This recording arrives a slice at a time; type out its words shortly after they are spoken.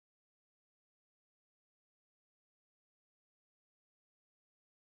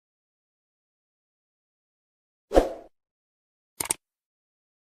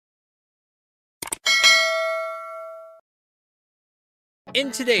In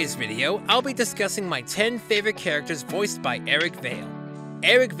today's video, I'll be discussing my 10 favorite characters voiced by Eric Vale.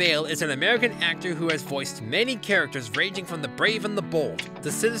 Eric Vale is an American actor who has voiced many characters ranging from the brave and the bold, the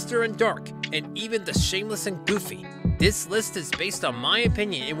sinister and dark, and even the shameless and goofy. This list is based on my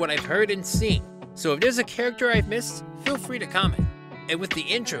opinion and what I've heard and seen, so if there's a character I've missed, feel free to comment. And with the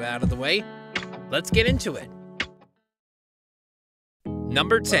intro out of the way, let's get into it.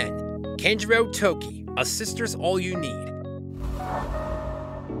 Number 10. Kenjiro Toki, A Sister's All You Need.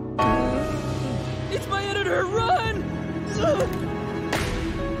 It's my editor, run!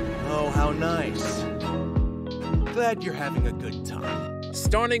 Oh, how nice. Glad you're having a good time.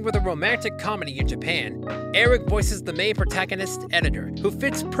 Starting with a romantic comedy in Japan, Eric voices the main protagonist, Editor, who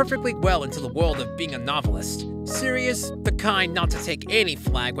fits perfectly well into the world of being a novelist. Serious, the kind not to take any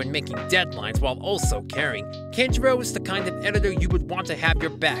flag when making deadlines while also caring, Kenjiro is the kind of editor you would want to have your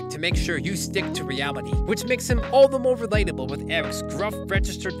back to make sure you stick to reality, which makes him all the more relatable with Eric's gruff,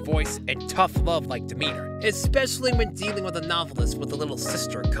 registered voice and tough love-like demeanor, especially when dealing with a novelist with a little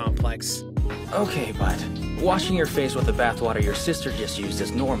sister complex. Okay, bud. Washing your face with the bathwater your sister just used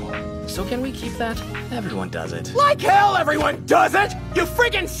is normal. So can we keep that? Everyone does it. Like hell everyone does it! You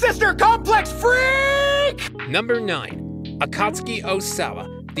freaking sister complex freak! Number 9. Akatsuki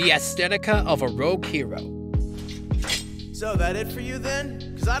Osawa, the aesthetica of a rogue hero. So that it for you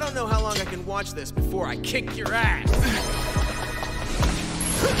then? Because I don't know how long I can watch this before I kick your ass.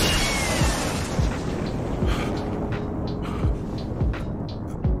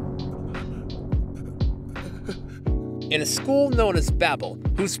 In a school known as Babel,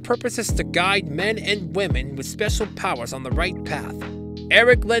 whose purpose is to guide men and women with special powers on the right path,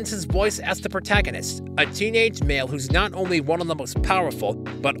 Eric lends his voice as the protagonist, a teenage male who's not only one of the most powerful,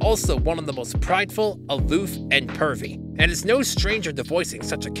 but also one of the most prideful, aloof, and pervy, and is no stranger to voicing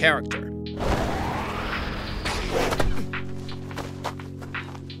such a character.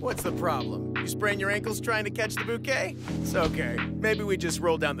 What's the problem? You sprain your ankles trying to catch the bouquet? It's okay. Maybe we just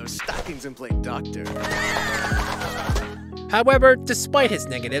roll down those stockings and play doctor. However, despite his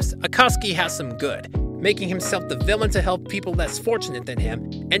negatives, Akatsuki has some good, making himself the villain to help people less fortunate than him,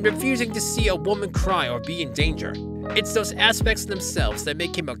 and refusing to see a woman cry or be in danger. It's those aspects themselves that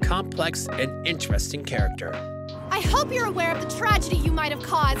make him a complex and interesting character. I hope you're aware of the tragedy you might have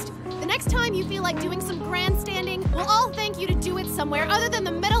caused. The next time you feel like doing some grandstanding, we'll all thank you to do it somewhere other than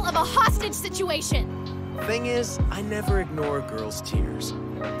the middle of a hostage situation. Thing is, I never ignore girls' tears.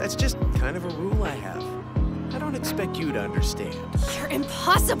 That's just kind of a rule I have. I don't expect you to understand. You're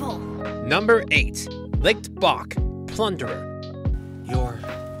impossible! Number 8. Licht Bach, Plunderer. You're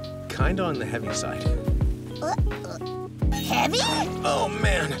kinda on the heavy side. Heavy? Oh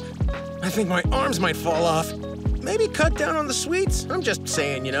man, I think my arms might fall off. Maybe cut down on the sweets? I'm just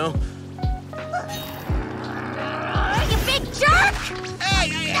saying, you know. You big jerk!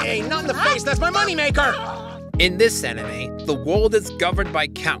 Hey, not in the face, that's my moneymaker! In this anime, the world is governed by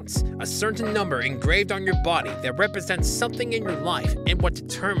counts, a certain number engraved on your body that represents something in your life and what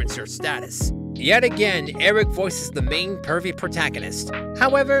determines your status. Yet again, Eric voices the main pervy protagonist.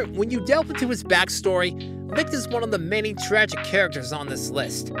 However, when you delve into his backstory, Licht is one of the many tragic characters on this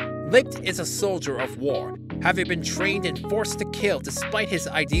list. Licht is a soldier of war, having been trained and forced to kill despite his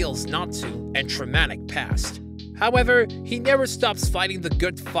ideals not to and traumatic past. However, he never stops fighting the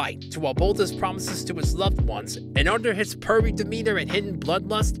good fight to uphold his promises to his loved ones, and under his pervy demeanor and hidden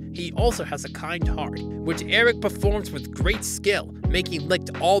bloodlust, he also has a kind heart, which Eric performs with great skill, making Licht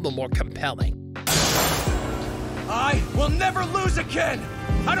all the more compelling. I will never lose again!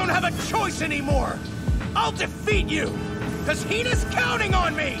 I don't have a choice anymore! I'll defeat you! Cause Hina's counting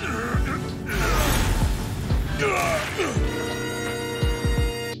on me!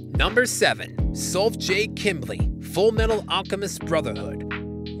 Number 7. Solve J. Kimbley, Full Metal Alchemist Brotherhood.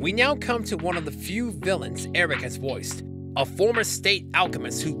 We now come to one of the few villains Eric has voiced, a former state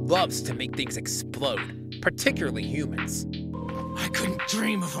alchemist who loves to make things explode, particularly humans. I couldn't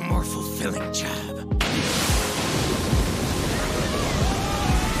dream of a more fulfilling job.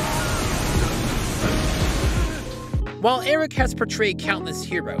 While Eric has portrayed countless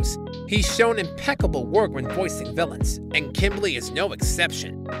heroes, he's shown impeccable work when voicing villains, and Kimbley is no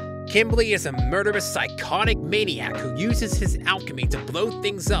exception. Kimbley is a murderous, psychotic maniac who uses his alchemy to blow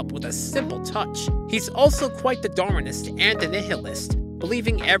things up with a simple touch. He's also quite the Darwinist and a nihilist,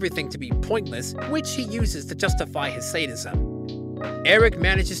 believing everything to be pointless, which he uses to justify his sadism. Eric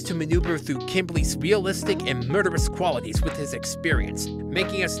manages to maneuver through Kimbley's realistic and murderous qualities with his experience,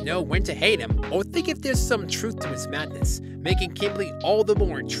 making us know when to hate him or think if there's some truth to his madness, making Kimbley all the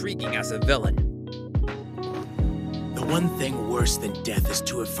more intriguing as a villain. The one thing worse than death is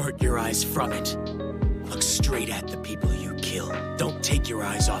to avert your eyes from it. Look straight at the people you kill. Don't take your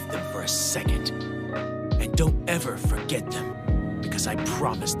eyes off them for a second. And don't ever forget them, because I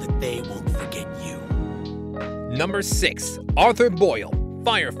promise that they won't forget you. Number 6. Arthur Boyle,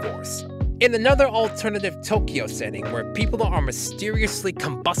 Fire Force. In another alternative Tokyo setting where people are mysteriously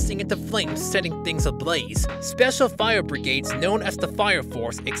combusting into flames, setting things ablaze, special fire brigades known as the Fire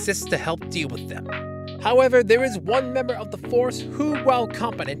Force exist to help deal with them. However, there is one member of the force who, while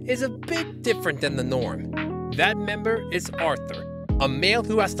competent, is a bit different than the norm. That member is Arthur, a male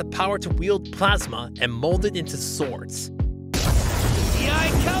who has the power to wield plasma and mold it into swords. The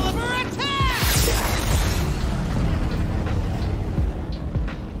Eye Caliber attack!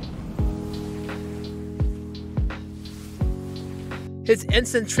 His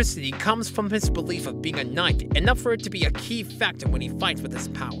eccentricity comes from his belief of being a knight, enough for it to be a key factor when he fights with his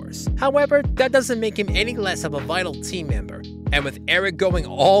powers. However, that doesn't make him any less of a vital team member. And with Eric going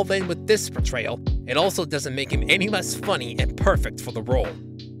all in with this portrayal, it also doesn't make him any less funny and perfect for the role.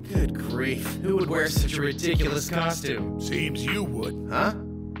 Good grief, who would wear such a ridiculous costume? Seems you would. Huh?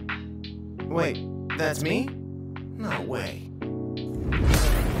 Wait, that's me? No way.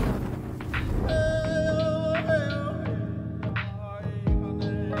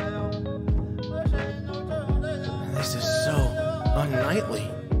 This is so unknightly.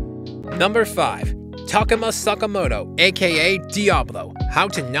 Number 5. Takuma Sakamoto, aka Diablo, How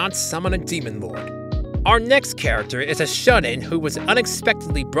to Not Summon a Demon Lord. Our next character is a shut-in who was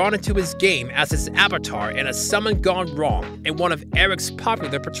unexpectedly brought into his game as his avatar in a summon gone wrong in one of Eric's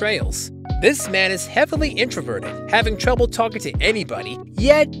popular portrayals. This man is heavily introverted, having trouble talking to anybody,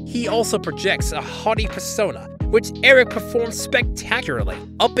 yet he also projects a haughty persona, which Eric performs spectacularly,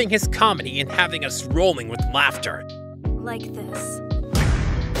 upping his comedy and having us rolling with laughter. Like this.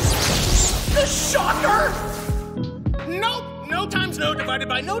 The shocker! Nope! No times no divided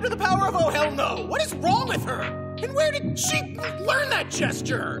by no to the power of oh hell no! What is wrong with her? And where did she learn that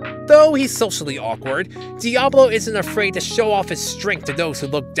gesture? Though he's socially awkward, Diablo isn't afraid to show off his strength to those who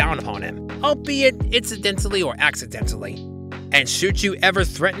look down upon him, albeit incidentally or accidentally. And should you ever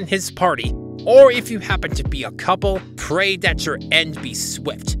threaten his party, or if you happen to be a couple, pray that your end be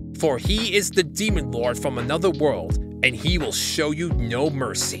swift, for he is the demon lord from another world, and he will show you no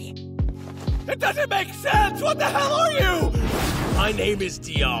mercy. It doesn't make sense! What the hell are you? My name is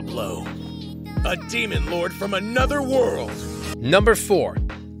Diablo, a demon lord from another world. Number 4.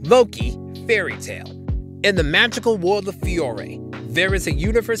 Loki, Fairy Tale. In the magical world of Fiore, there is a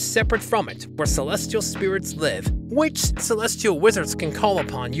universe separate from it where celestial spirits live, which celestial wizards can call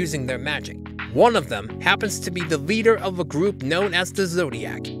upon using their magic. One of them happens to be the leader of a group known as the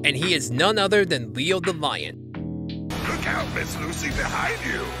Zodiac, and he is none other than Leo the Lion. Look out, Miss Lucy, behind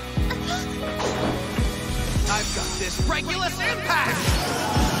you! I've got this Regulus Impact!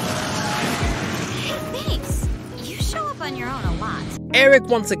 Thanks. You show up on your own a lot. Eric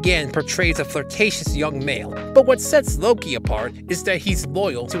once again portrays a flirtatious young male, but what sets Loki apart is that he's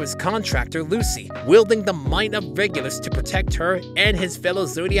loyal to his contractor Lucy, wielding the might of Regulus to protect her and his fellow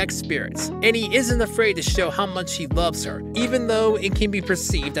Zodiac spirits. And he isn't afraid to show how much he loves her, even though it can be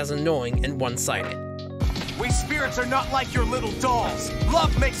perceived as annoying and one-sided. We spirits are not like your little dolls.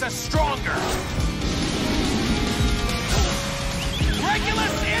 Love makes us stronger.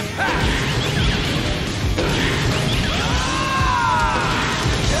 Regulus Impact!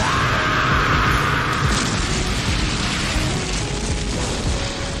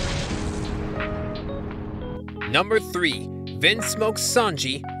 Number 3. Vinsmoke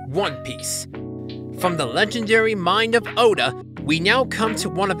Sanji, One Piece. From the legendary mind of Oda, we now come to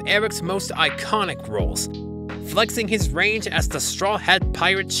one of Eric's most iconic roles, flexing his range as the Straw Hat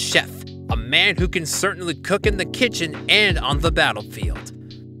Pirate Chef, a man who can certainly cook in the kitchen and on the battlefield.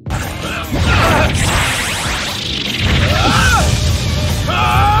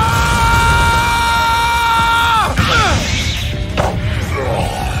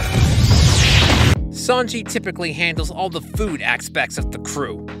 Sanji typically handles all the food aspects of the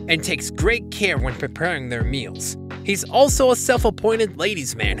crew, and takes great care when preparing their meals. He's also a self-appointed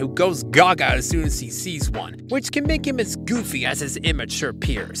ladies' man who goes gaga as soon as he sees one, which can make him as goofy as his immature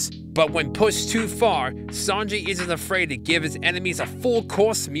peers. But when pushed too far, Sanji isn't afraid to give his enemies a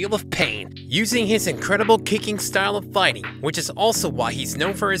full-course meal of pain, using his incredible kicking style of fighting, which is also why he's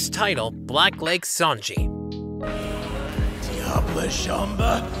known for his title, Blackleg Sanji. Diablo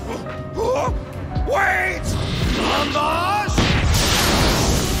Shamba. Wait! Ambush!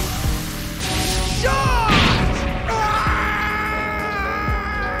 Shot!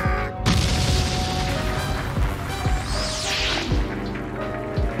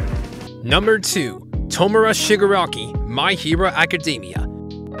 Number 2. Tomura Shigaraki, My Hero Academia.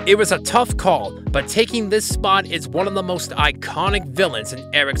 It was a tough call, but taking this spot is one of the most iconic villains in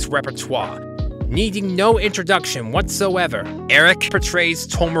Eric's repertoire. Needing no introduction whatsoever, Eric portrays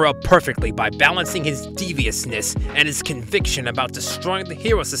Tomura perfectly by balancing his deviousness and his conviction about destroying the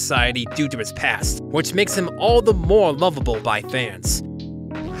Hero Society due to his past, which makes him all the more lovable by fans.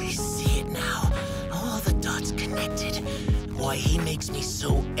 I see it now. All the dots connected. Why he makes me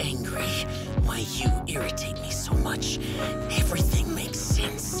so angry. Why you irritate me so much. Everything makes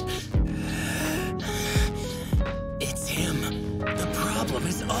sense. It's him. The problem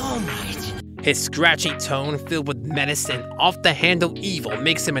is All Might. His scratchy tone, filled with menace and off-the-handle evil,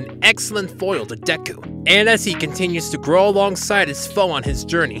 makes him an excellent foil to Deku. And as he continues to grow alongside his foe on his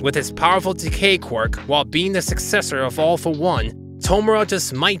journey, with his powerful decay quirk, while being the successor of All for One, Tomura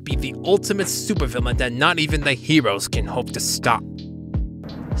just might be the ultimate supervillain that not even the heroes can hope to stop.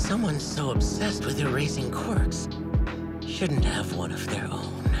 Someone so obsessed with erasing quirks shouldn't have one of their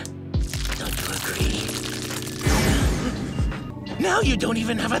own. Don't you agree? Now you don't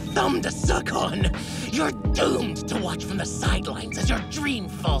even have a thumb to suck on! You're doomed to watch from the sidelines as your dream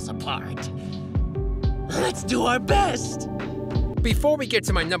falls apart. Let's do our best! Before we get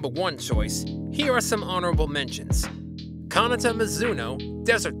to my number 1 choice, here are some honorable mentions. Kanata Mizuno,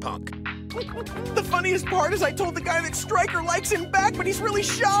 Desert Punk. The funniest part is I told the guy that Stryker likes him back, but he's really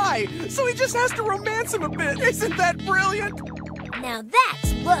shy, so he just has to romance him a bit. Isn't that brilliant? Now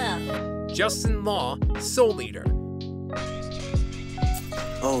that's love. Justin Law, Soul Eater.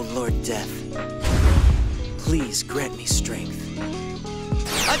 Oh, Lord Death, please grant me strength.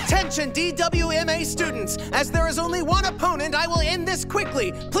 Attention, DWMA students! As there is only one opponent, I will end this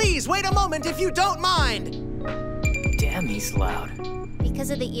quickly. Please wait a moment if you don't mind. Damn, he's loud. Because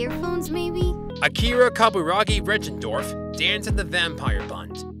of the earphones, maybe? Akira Kaburagi Regendorf, Dance in the Vampire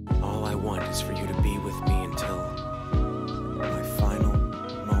Bund. All I want is for you to be with me until my final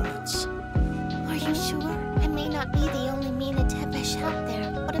moments. Are you sure? I may not be the only Mina Tepesh out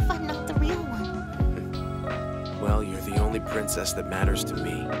there. What if I'm not the real one? Well, you're the only princess that matters to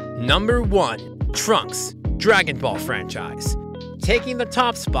me. Number 1, Trunks, Dragon Ball franchise. Taking the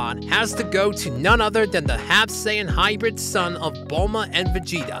top spot has to go to none other than the half-Saiyan hybrid son of Bulma and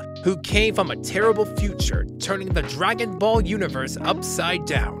Vegeta, who came from a terrible future, turning the Dragon Ball universe upside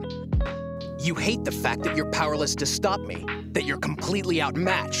down. You hate the fact that you're powerless to stop me, that you're completely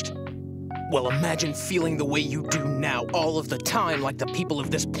outmatched. Well, imagine feeling the way you do now all of the time like the people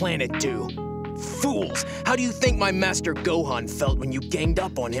of this planet do. Fools! How do you think my master Gohan felt when you ganged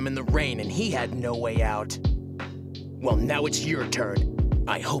up on him in the rain and he had no way out? Well, now it's your turn.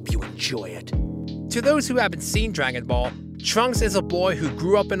 I hope you enjoy it. To those who haven't seen Dragon Ball, Trunks is a boy who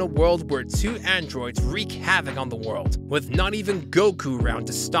grew up in a world where 2 androids wreak havoc on the world, with not even Goku around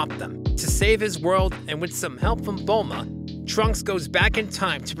to stop them. To save his world, and with some help from Bulma, Trunks goes back in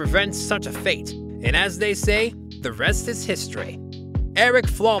time to prevent such a fate, and as they say, the rest is history. Eric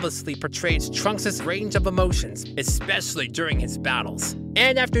flawlessly portrays Trunks' range of emotions, especially during his battles.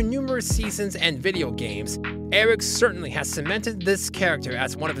 And after numerous seasons and video games, Eric certainly has cemented this character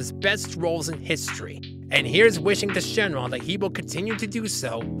as one of his best roles in history. And here's wishing to Shenron that he will continue to do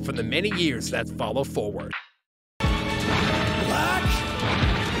so for the many years that follow forward. Black?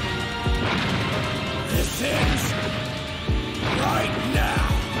 This ends right now.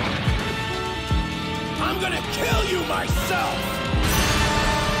 I'm gonna kill you myself!